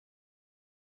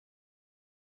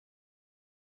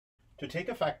To take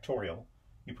a factorial,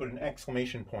 you put an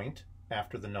exclamation point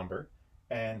after the number,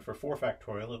 and for 4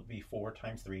 factorial, it would be 4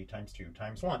 times 3 times 2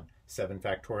 times 1. 7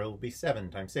 factorial would be 7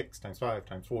 times 6 times 5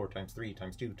 times 4 times 3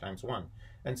 times 2 times 1,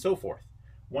 and so forth.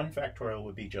 1 factorial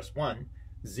would be just 1.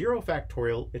 0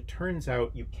 factorial, it turns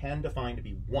out you can define to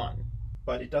be 1,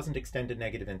 but it doesn't extend to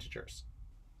negative integers.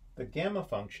 The gamma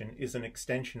function is an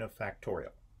extension of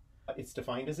factorial. It's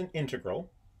defined as an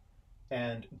integral,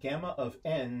 and gamma of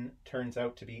n turns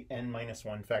out to be n minus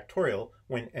 1 factorial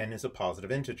when n is a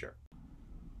positive integer.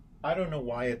 I don't know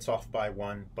why it's off by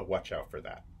 1, but watch out for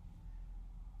that.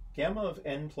 Gamma of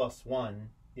n plus 1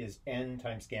 is n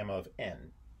times gamma of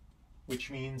n,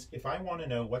 which means if I want to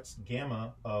know what's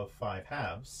gamma of 5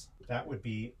 halves, that would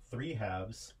be 3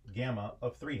 halves gamma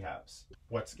of 3 halves.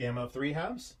 What's gamma of 3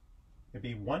 halves? It'd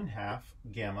be 1 half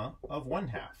gamma of 1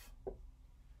 half.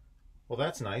 Well,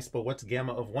 that's nice, but what's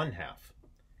gamma of 1 half?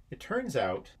 It turns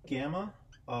out gamma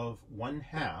of 1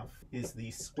 half is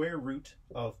the square root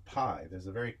of pi. There's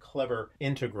a very clever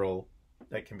integral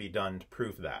that can be done to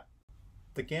prove that.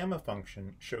 The gamma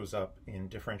function shows up in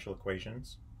differential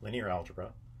equations, linear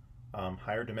algebra,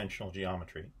 higher dimensional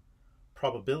geometry,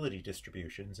 probability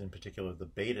distributions, in particular the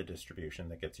beta distribution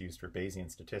that gets used for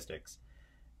Bayesian statistics,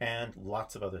 and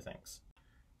lots of other things.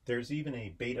 There's even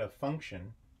a beta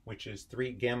function, which is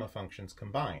 3 gamma functions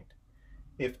combined.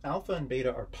 If alpha and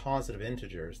beta are positive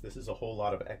integers, this is a whole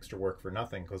lot of extra work for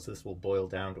nothing because this will boil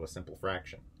down to a simple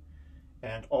fraction.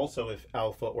 And also if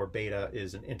alpha or beta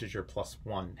is an integer plus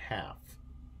 1 half.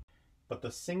 But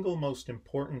the single most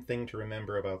important thing to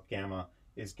remember about gamma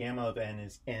is gamma of n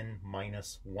is n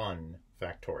minus 1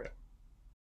 factorial.